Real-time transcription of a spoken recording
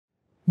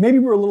Maybe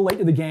we're a little late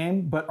to the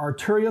game, but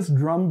Arturia's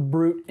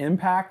DrumBrute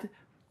Impact,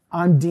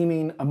 I'm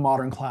deeming a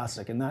modern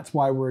classic, and that's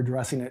why we're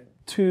addressing it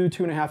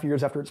 2.5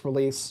 years after its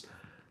release.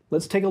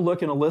 Let's take a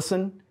look and a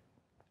listen.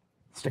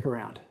 Stick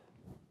around.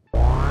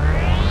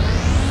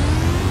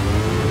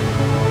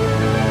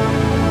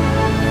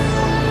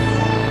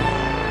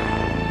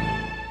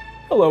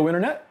 Hello,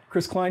 Internet.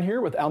 Chris Cline here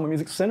with Alma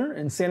Music Center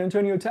in San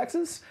Antonio,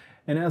 Texas.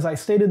 And as I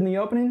stated in the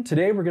opening,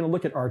 today we're going to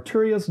look at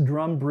Arturia's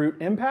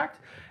DrumBrute Impact.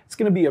 It's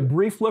going to be a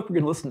brief look. We're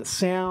going to listen to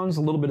sounds,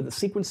 a little bit of the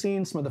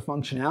sequencing, some of the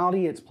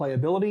functionality, its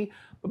playability.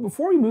 But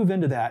before we move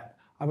into that,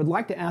 I would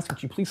like to ask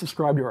that you please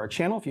subscribe to our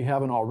channel if you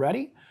haven't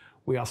already.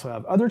 We also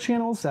have other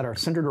channels that are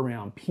centered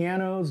around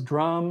pianos,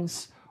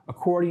 drums,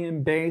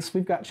 accordion, bass.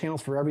 We've got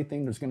channels for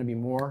everything. There's going to be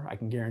more, I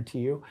can guarantee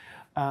you.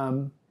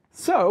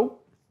 So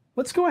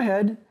let's go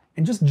ahead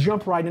and just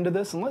jump right into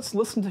this, and let's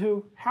listen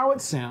to how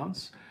it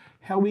sounds,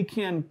 how we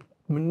can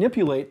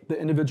manipulate the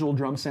individual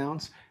drum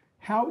sounds,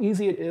 how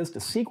easy it is to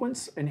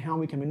sequence, and how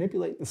we can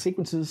manipulate the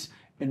sequences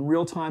in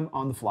real time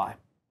on the fly.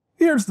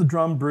 Here's the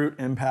DrumBrute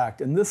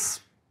Impact, and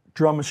this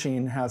drum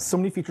machine has so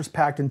many features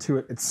packed into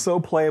it. It's so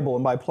playable,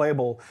 and by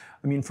playable,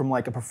 I mean from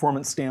like a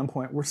performance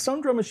standpoint, where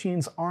some drum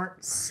machines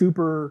aren't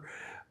super,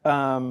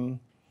 they're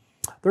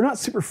not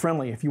super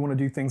friendly if you want to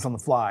do things on the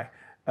fly.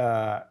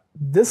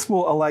 This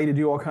will allow you to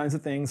do all kinds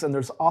of things, and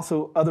there's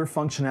also other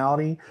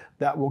functionality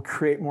that will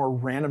create more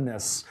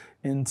randomness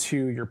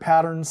into your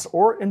patterns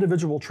or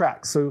individual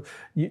tracks. So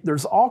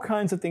there's all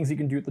kinds of things you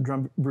can do with the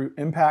DrumBrute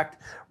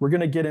Impact. We're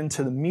going to get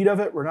into the meat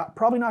of it. We're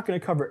probably not going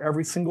to cover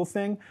every single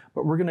thing,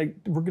 but we're going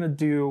to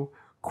do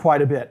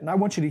quite a bit. And I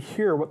want you to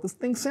hear what this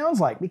thing sounds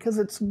like, because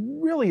it's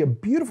really a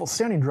beautiful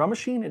sounding drum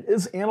machine. It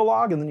is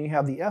analog, and then you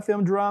have the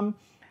FM drum,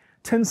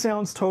 10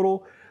 sounds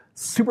total.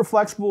 Super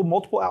flexible,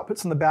 multiple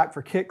outputs in the back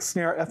for kick,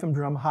 snare, FM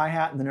drum,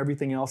 hi-hat, and then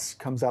everything else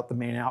comes out the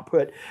main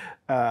output.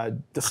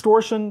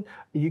 Distortion,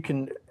 you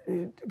can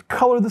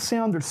color the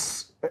sound.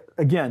 There's,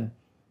 again,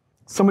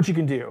 so much you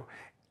can do.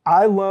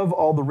 I love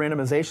all the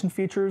randomization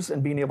features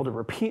and being able to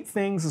repeat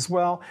things as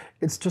well.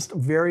 It's just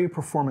very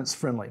performance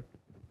friendly.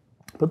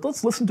 But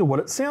let's listen to what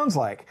it sounds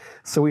like.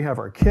 So we have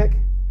our kick,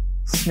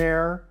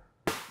 snare,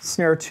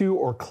 snare 2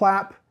 or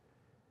clap,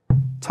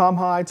 tom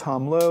high,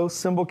 tom low,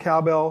 cymbal,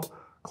 cowbell,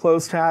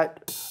 closed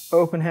hat,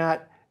 open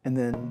hat, and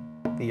then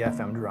the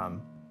FM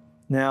drum.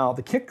 Now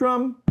the kick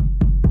drum,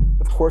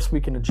 of course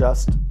we can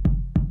adjust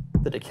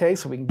the decay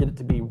so we can get it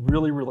to be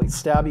really, really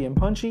stabby and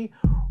punchy,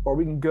 or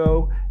we can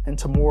go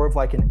into more of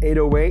like an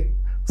 808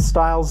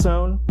 style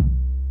zone.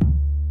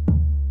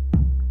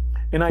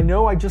 And I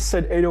know I just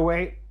said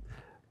 808.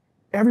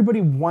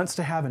 Everybody wants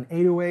to have an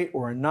 808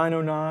 or a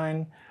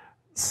 909,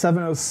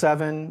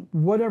 707,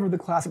 whatever the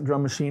classic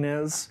drum machine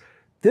is.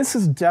 This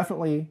is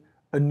definitely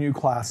a new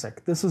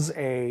classic. This is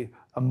a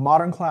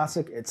modern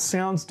classic. It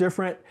sounds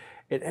different.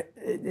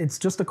 It's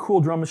just a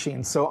cool drum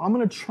machine. So I'm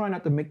going to try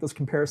not to make those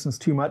comparisons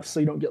too much so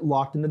you don't get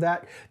locked into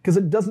that, because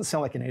it doesn't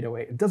sound like an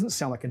 808. It doesn't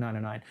sound like a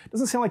 909. It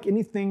doesn't sound like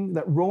anything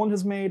that Roland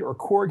has made or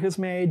Korg has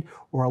made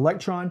or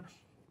Electron.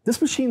 This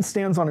machine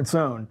stands on its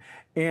own,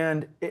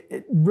 and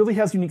it really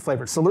has unique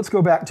flavors. So let's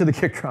go back to the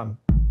kick drum.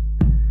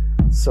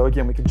 So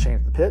again, we can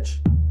change the pitch,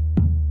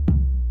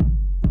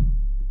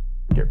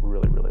 get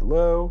really, really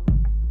low.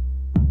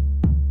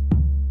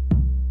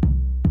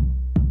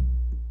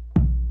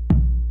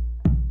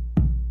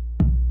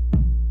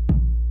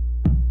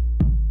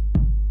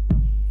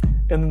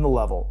 And then the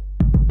level,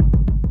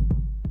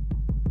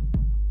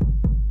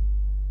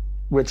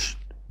 which,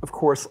 of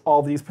course,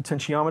 all these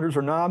potentiometers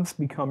or knobs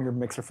become your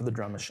mixer for the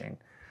drum machine.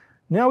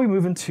 Now we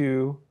move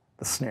into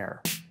the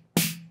snare.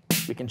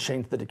 We can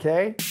change the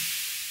decay,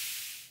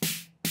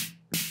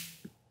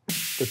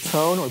 the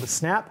tone or the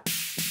snap,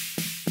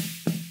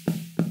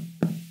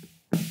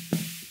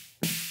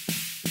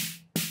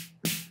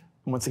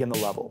 and once again the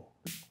level.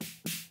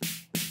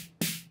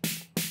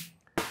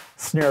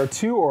 Snare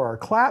 2 or our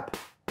clap.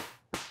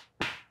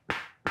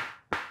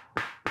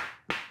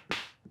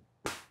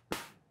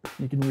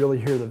 You can really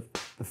hear the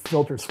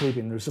filter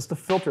sweeping. There's just a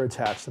filter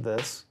attached to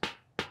this.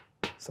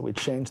 So we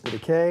change the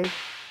decay.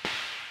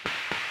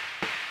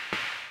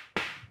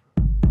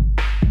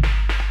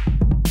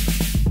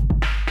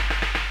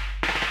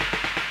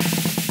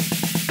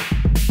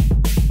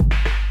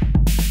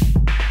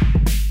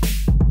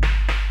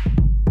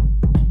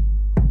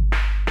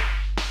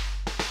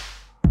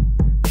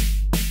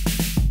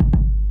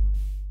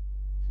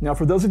 Now,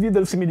 for those of you that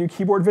have seen me do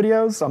keyboard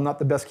videos, I'm not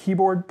the best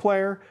keyboard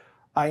player.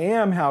 I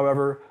am,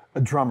 however, a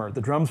drummer.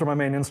 The drums are my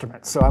main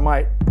instrument, so I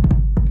might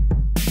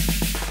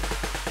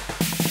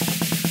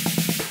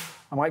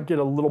get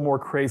a little more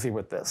crazy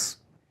with this.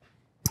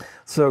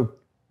 So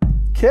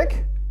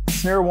kick,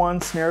 snare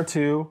 1, snare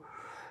 2,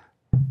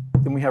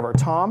 then we have our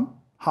tom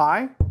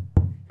high,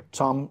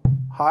 tom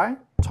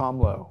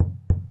low.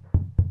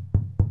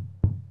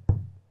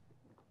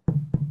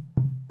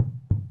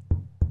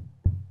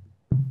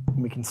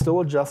 And we can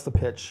still adjust the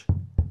pitch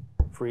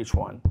for each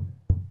one.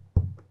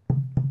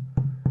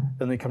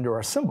 Then we come to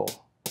our cymbal.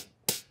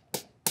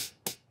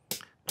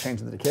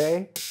 Change the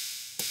decay.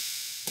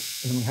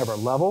 And then we have our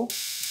level,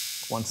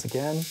 once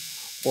again,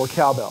 or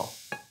cowbell.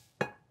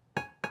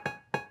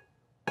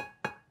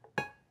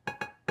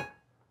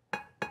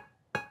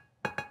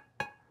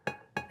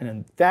 And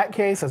in that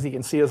case, as you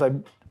can see as I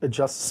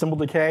adjust cymbal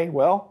decay,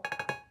 well,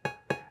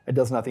 it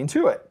does nothing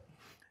to it.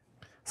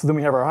 So then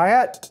we have our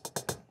hi-hat.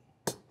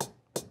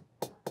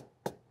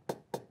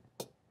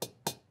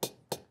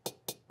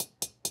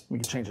 We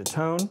can change the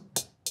tone. And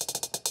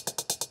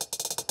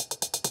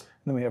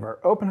then we have our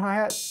open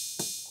hi-hat.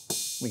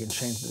 We can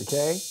change the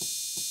decay,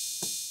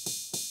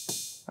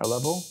 our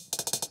level.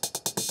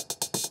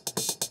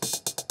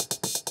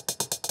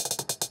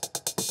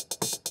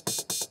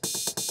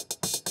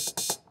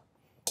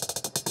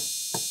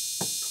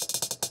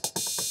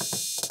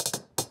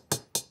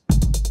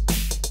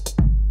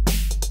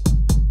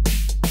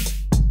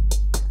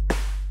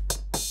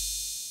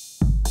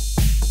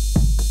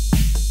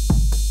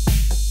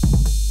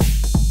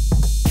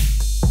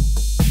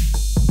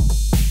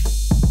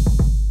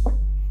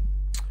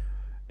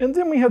 And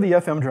then we have the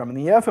FM drum, and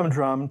the FM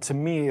drum, to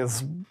me,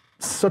 is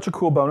such a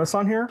cool bonus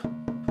on here,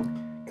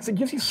 because it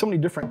gives you so many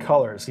different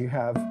colors. You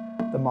have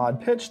the mod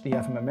pitch, the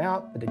FM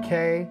amount, the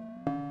decay,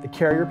 the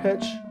carrier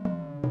pitch.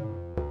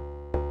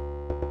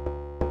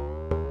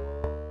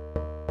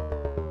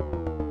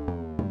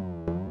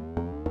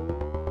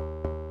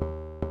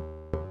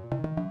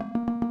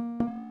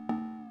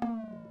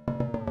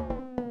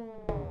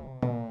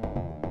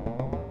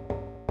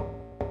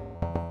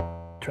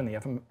 Turn the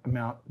FM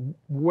amount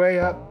way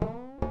up.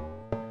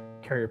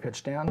 Carrier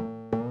pitch down.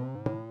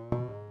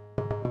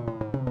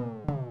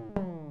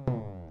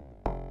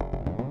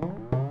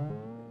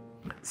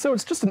 So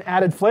it's just an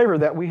added flavor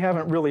that we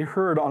haven't really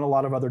heard on a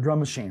lot of other drum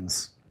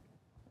machines.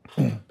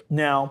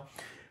 Now,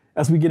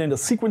 as we get into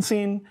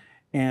sequencing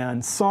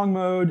and song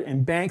mode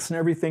and banks and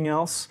everything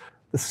else,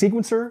 the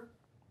sequencer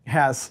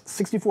has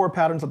 64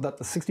 patterns of the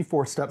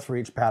 64 steps for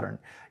each pattern.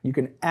 You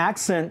can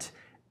accent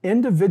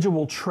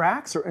individual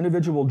tracks or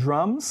individual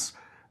drums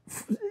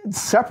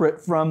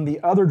separate from the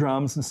other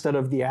drums instead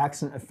of the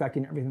accent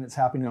affecting everything that's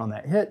happening on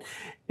that hit.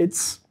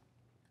 It's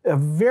a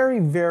very,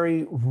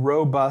 very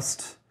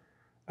robust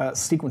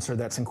sequencer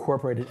that's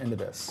incorporated into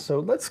this. So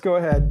let's go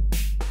ahead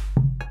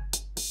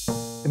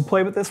and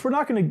play with this. We're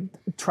not going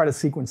to try to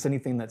sequence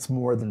anything that's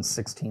more than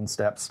 16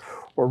 steps,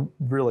 or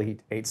really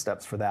 8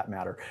 steps for that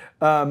matter.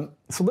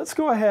 So let's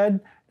go ahead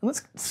and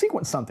let's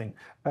sequence something.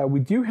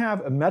 We do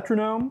have a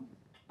metronome,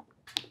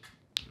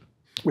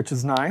 which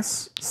is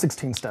nice,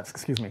 16 steps,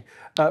 excuse me,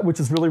 which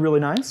is really, really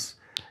nice.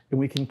 And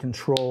we can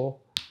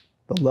control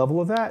the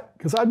level of that,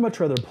 because I'd much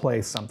rather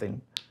play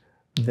something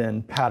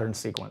than pattern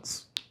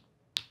sequence.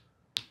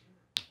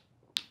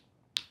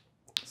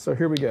 So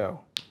here we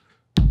go.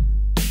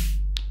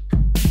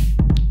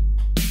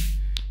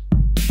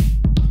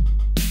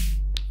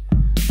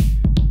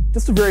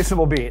 Just a very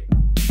simple beat.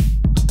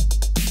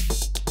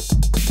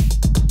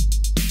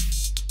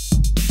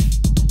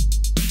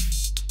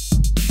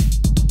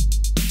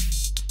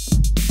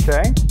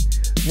 Okay,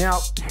 now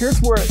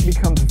here's where it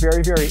becomes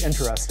very, very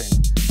interesting.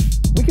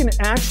 We can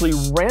actually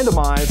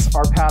randomize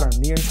our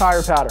pattern, the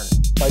entire pattern,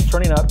 by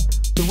turning up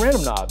the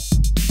random knob.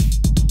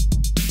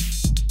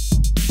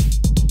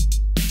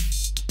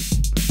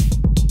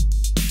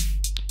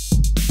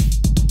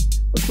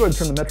 Let's go ahead and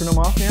turn the metronome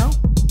off now.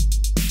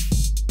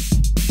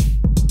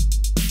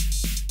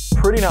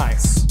 Pretty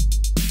nice.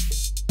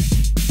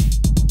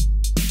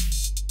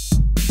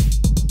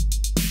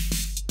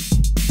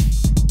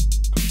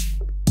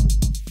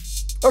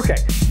 Okay,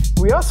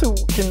 we also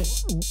can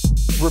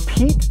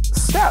repeat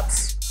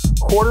steps,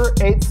 quarter,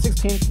 eighth,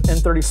 16th, and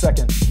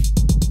 32nd.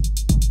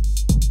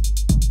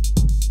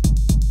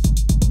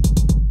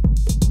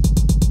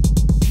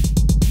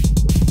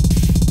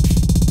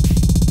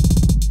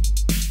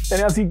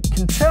 And as you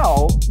can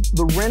tell,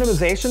 the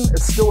randomization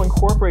is still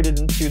incorporated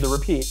into the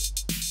repeat.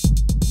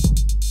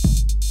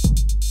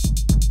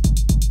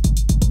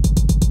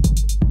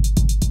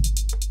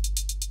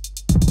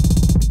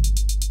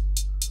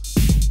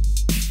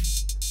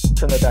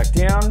 Turn that back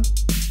down.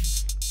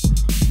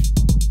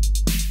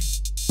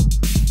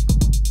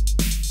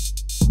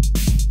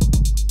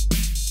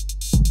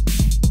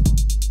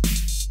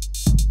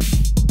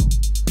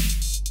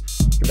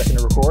 Get back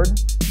into record.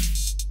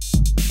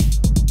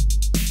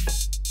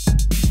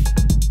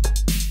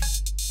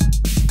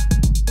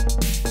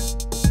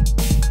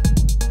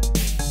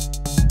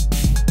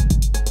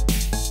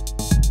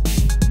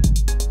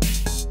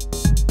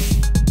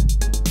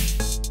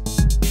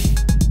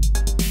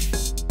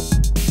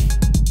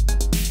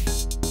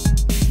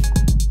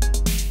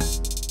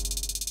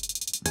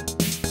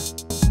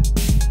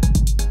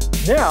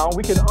 Now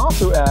we can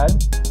also add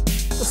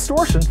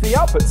distortion to the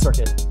output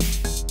circuit.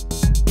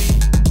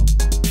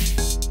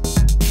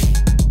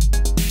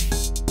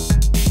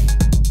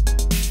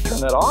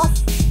 Turn that off.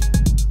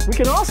 We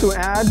can also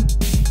add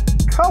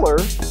color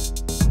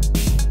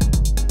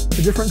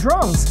to different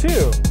drums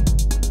too.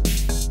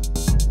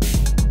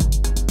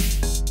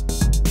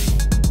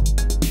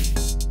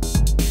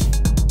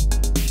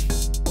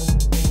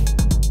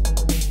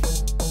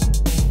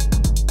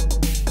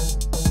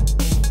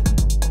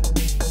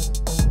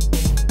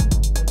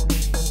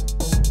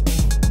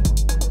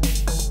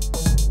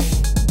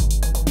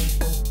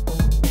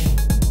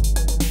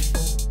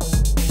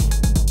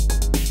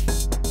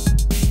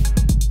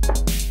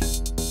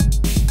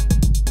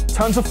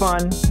 Tons of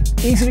fun,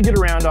 easy to get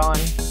around on,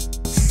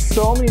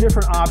 so many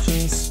different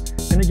options.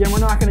 And again, we're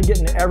not going to get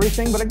into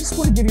everything, but I just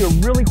want to give you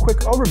a really quick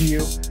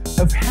overview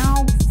of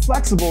how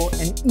flexible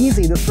and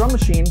easy this drum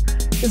machine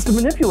is to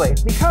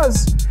manipulate.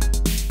 Because,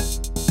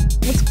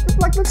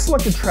 let's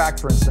select a track,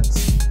 for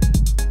instance.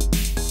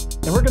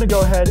 And we're going to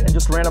go ahead and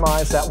just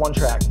randomize that one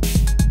track.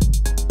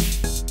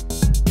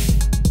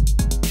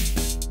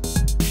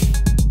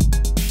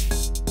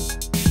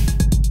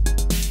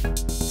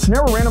 So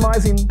now we're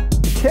randomizing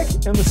the kick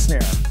and the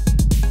snare.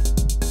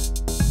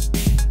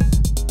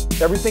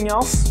 Everything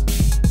else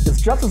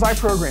is just as I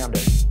programmed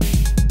it.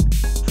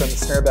 Turn the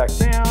snare back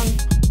down.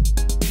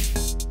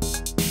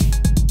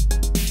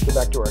 Go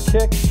back to our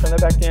kick, turn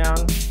that back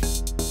down.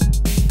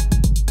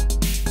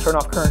 Turn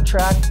off current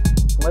track.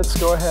 And let's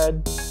go ahead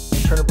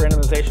and turn up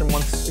randomization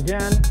once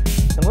again.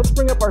 And let's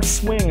bring up our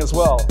swing as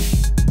well.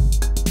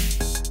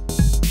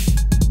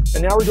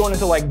 And now we're going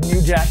into like New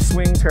Jack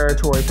Swing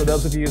territory for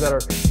those of you that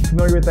are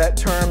familiar with that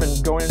term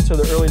and going into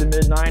the early to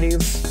mid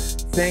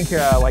 90s. Think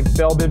like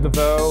Belle Biv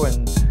DeVoe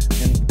and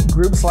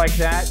groups like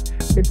that.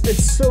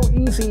 It's so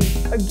easy.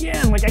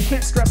 Again, like I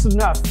can't stress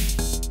enough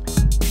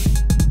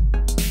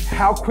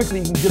how quickly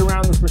you can get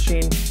around this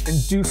machine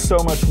and do so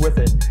much with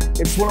it.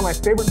 It's one of my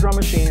favorite drum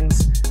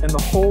machines in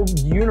the whole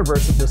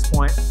universe at this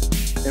point.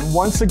 And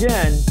once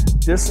again,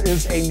 this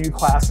is a new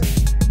classic.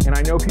 And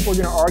I know people are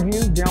going to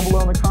argue down below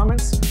in the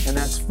comments, and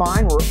that's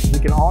fine. We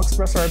can all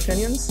express our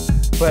opinions,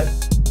 but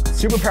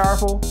super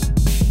powerful,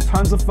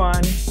 tons of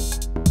fun.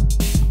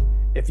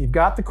 If you've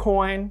got the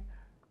coin,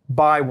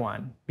 buy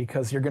one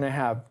because you're going to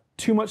have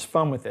too much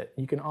fun with it.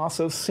 You can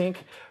also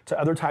sync to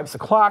other types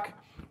of clock.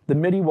 The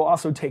MIDI will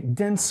also take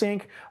DIN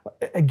sync.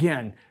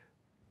 Again,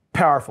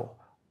 powerful.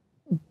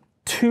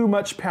 Too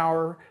much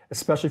power,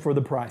 especially for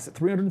the price. At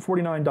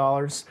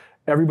 $349,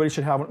 everybody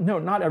should have one.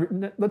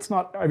 No, let's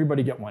not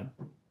everybody get one.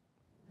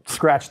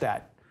 Scratch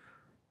that.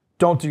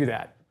 Don't do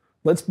that.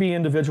 Let's be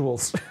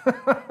individuals.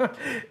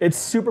 It's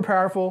super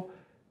powerful.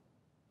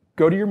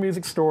 Go to your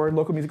music store,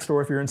 local music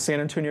store. If you're in San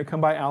Antonio, come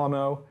by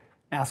Alamo,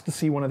 ask to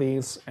see one of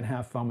these and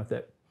have fun with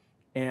it.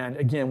 And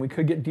again, we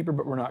could get deeper,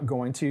 but we're not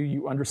going to.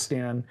 You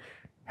understand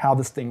how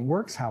this thing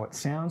works, how it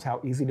sounds,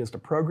 how easy it is to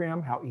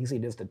program, how easy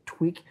it is to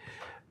tweak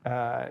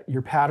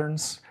your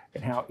patterns,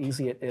 and how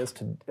easy it is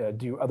to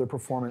do other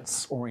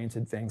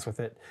performance-oriented things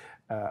with it,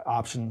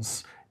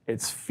 options.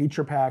 It's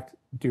feature-packed.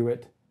 Do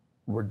it.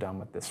 We're done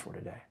with this for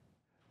today.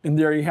 And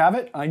there you have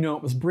it. I know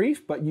it was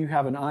brief, but you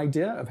have an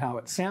idea of how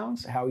it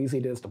sounds, how easy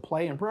it is to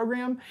play and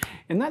program.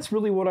 And that's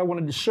really what I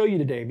wanted to show you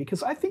today,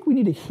 because I think we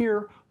need to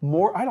hear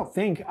more. I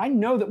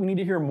know that we need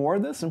to hear more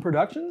of this in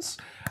productions.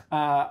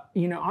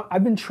 You know,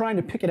 I've been trying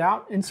to pick it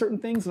out in certain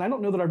things, and I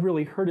don't know that I've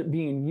really heard it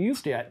being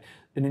used yet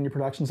in any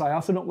productions. I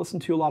also don't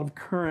listen to a lot of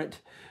current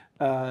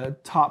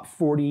top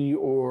 40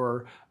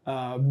 or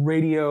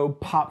radio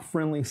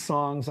pop-friendly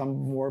songs. I'm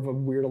more of a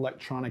weird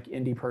electronic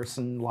indie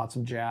person, lots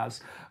of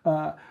jazz.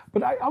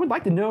 But I would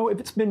like to know if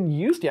it's been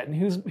used yet and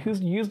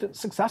who's used it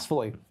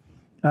successfully.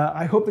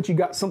 I hope that you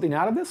got something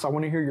out of this. I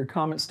want to hear your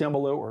comments down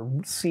below, or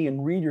see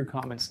and read your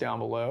comments down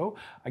below.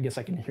 I guess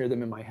I can hear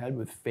them in my head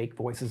with fake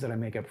voices that I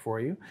make up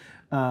for you.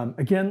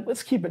 Again,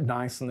 let's keep it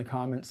nice in the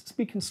comments. Let's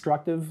be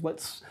constructive.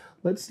 Let's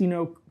you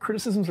know,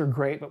 criticisms are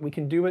great, but we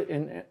can do it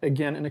in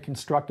a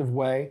constructive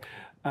way.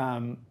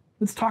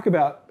 Let's talk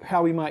about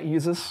how we might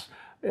use this,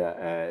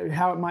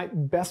 how it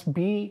might best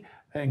be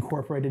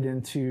incorporated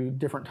into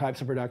different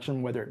types of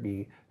production, whether it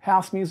be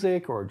house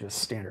music or just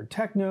standard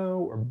techno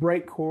or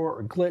breakcore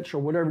or glitch or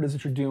whatever it is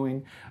that you're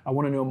doing. I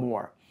want to know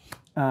more.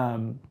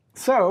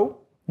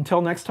 So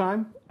until next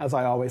time, as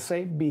I always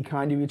say, be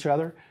kind to each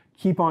other.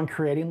 Keep on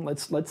creating.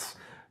 Let's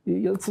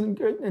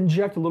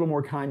inject a little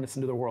more kindness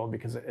into the world,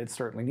 because it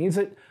certainly needs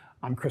it.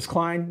 I'm Chris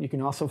Cline. You can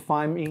also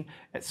find me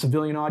at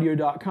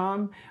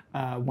civilianaudio.com.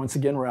 Once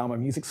again, we're Alamo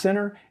Music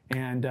Center,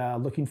 and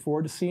looking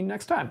forward to seeing you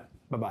next time.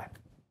 Bye-bye.